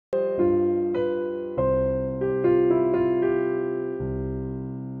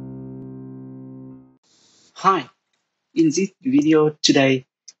Hi, in this video today,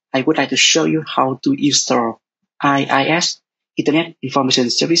 I would like to show you how to install IIS Internet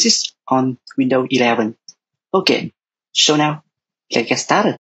Information Services on Windows 11. Okay, so now let's get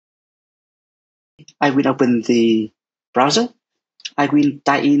started. I will open the browser. I will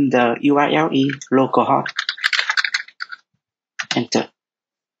type in the URL in localhost, enter.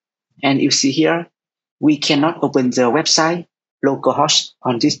 And you see here, we cannot open the website localhost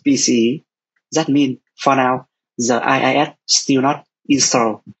on this PC. That means for now, the IIS still not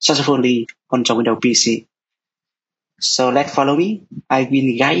installed successfully on the Windows PC. So let's follow me. I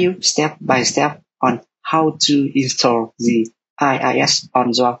will guide you step by step on how to install the IIS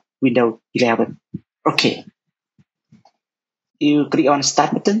on your Windows 11. Okay. You click on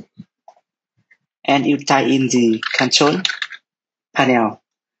Start button and you type in the control panel.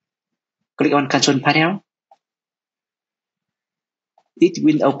 Click on control panel. It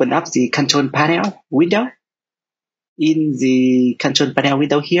will open up the control panel window. In the control panel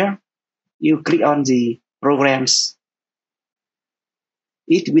window here, you click on the programs.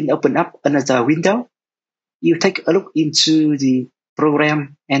 It will open up another window. You take a look into the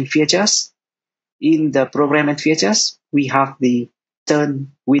program and features. In the program and features, we have the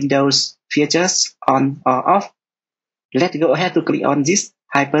turn Windows features on or off. Let's go ahead to click on this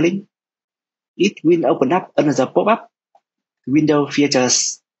hyperlink. It will open up another pop-up. Window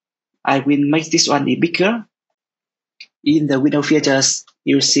features. I will make this one bigger. In the window features,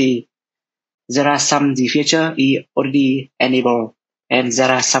 you see there are some the feature is already enabled and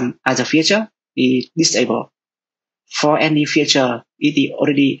there are some other feature is disabled. For any feature it is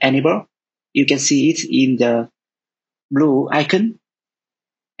already enabled, you can see it in the blue icon,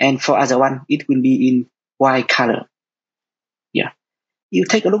 and for other one it will be in white color. Yeah, you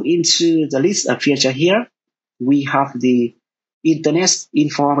take a look into the list of feature here. We have the Internet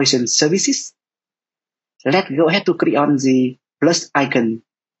Information Services. Let's go ahead to click on the plus icon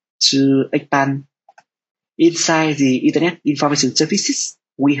to expand. Inside the Internet Information Services,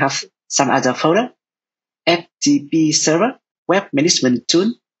 we have some other folder: FTP server, web management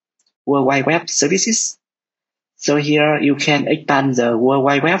tool, World Wide Web services. So here you can expand the World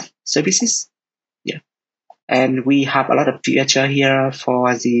Wide Web services. Yeah. And we have a lot of feature here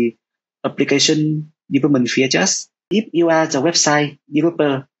for the application development features. If you are the website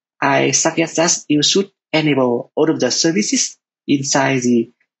developer, I suggest that you should enable all of the services inside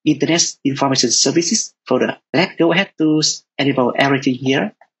the Internet Information Services folder. Let's go ahead to enable everything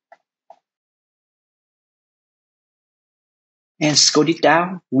here. And scroll it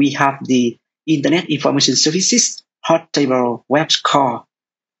down, we have the Internet Information Services hot table web core.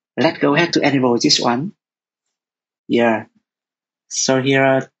 Let's go ahead to enable this one. Yeah. So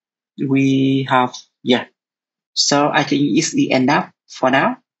here we have, yeah. So I think it's enough for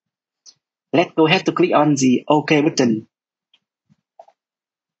now. Let's go ahead to click on the OK button.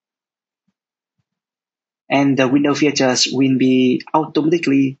 And the window features will be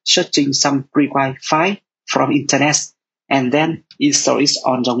automatically searching some required file from internet and then install it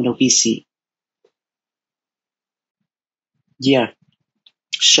on the Windows PC. Yeah.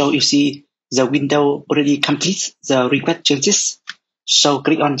 So you see the window already completes the request changes. So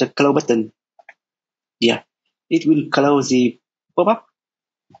click on the close button. Yeah. It will close the pop-up.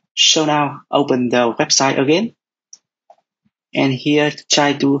 So now open the website again. And here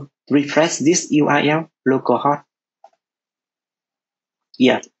try to refresh this URL localhost.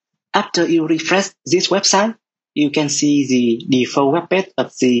 Yeah. After you refresh this website, you can see the default web page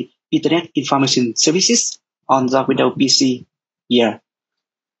of the Internet Information Services on the Windows PC. Yeah.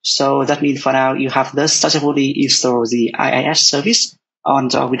 So that means for now you have thus successfully installed the IIS service on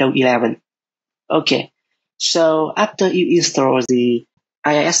the Windows 11. Okay. So after you install the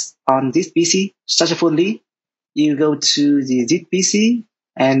IIS on this PC successfully, you go to the this PC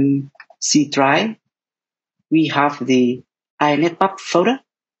and C drive. We have the inetpub folder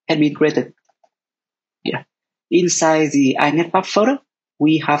has been created. Yeah. Inside the inetpub folder,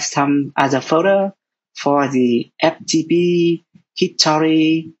 we have some other folder for the FTP,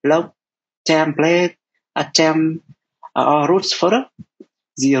 history, log, template, attempt, root folder.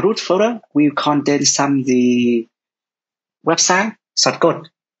 The root folder will contain some the website shortcode.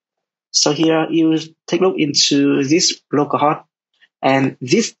 So here you take a look into this localhost, and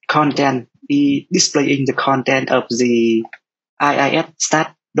this content is displaying the content of the IIS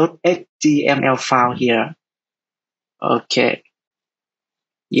stat.html file here. Okay.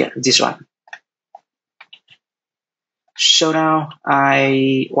 Yeah, this one. So now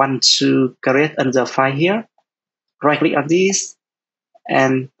I want to create another file here. Right click on this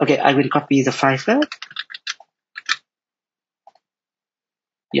and okay, I will copy the file first.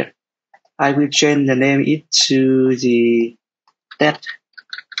 Yeah. I will change the name it to the test.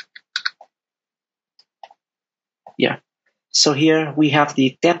 Yeah. So here we have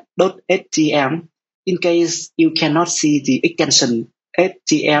the test.htm. In case you cannot see the extension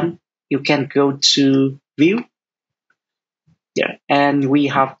htm, you can go to view. Yeah. And we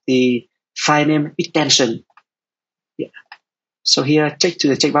have the file name extension. Yeah. So here check to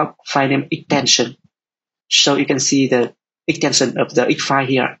the checkbox file name extension. So you can see the extension of the X file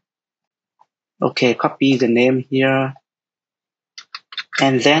here. Okay, copy the name here.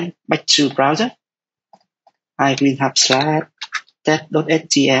 And then back to browser. I will have slash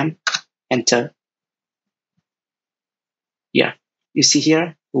test.htm, enter. Yeah, you see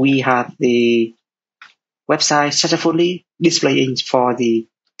here, we have the website successfully displaying for the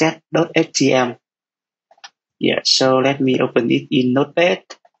test.htm. Yeah, so let me open it in Notepad.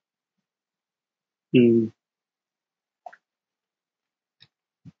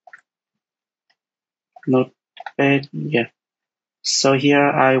 Notepad, yeah. So here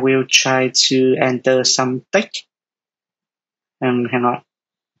I will try to enter some text. Hang on.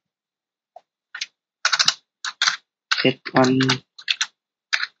 Hit one.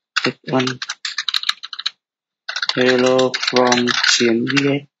 Hello from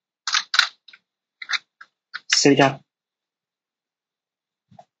Viet. Set it up.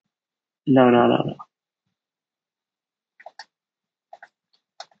 No.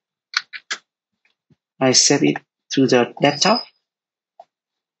 I save it to the desktop.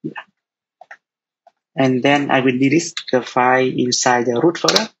 And then I will delete the file inside the root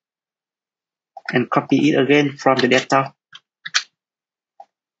folder and copy it again from the desktop.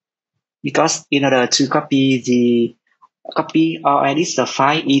 Because in order to copy or edit the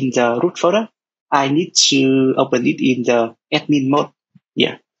file in the root folder, I need to open it in the admin mode.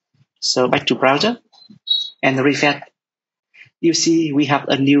 Yeah. So back to browser and refresh. You see we have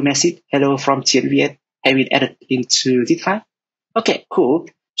a new message. Hello from Viet. I will add it into this file. Okay, cool.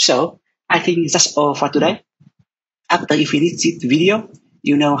 So I think that's all for today. After you finish this video,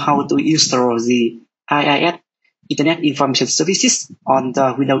 you know how to install the IIS, Internet Information Services, on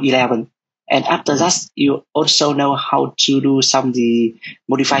the Windows 11. And after that, you also know how to do some the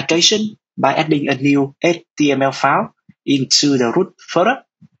modification by adding a new HTML file into the root folder.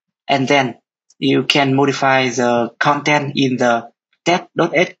 And then you can modify the content in the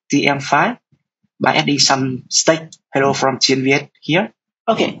test.html file by adding some text hello from Viet here.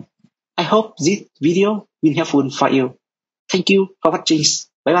 Okay, I hope this video will helpful for you. Thank you for watching.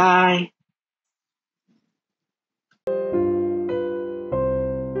 Bye bye.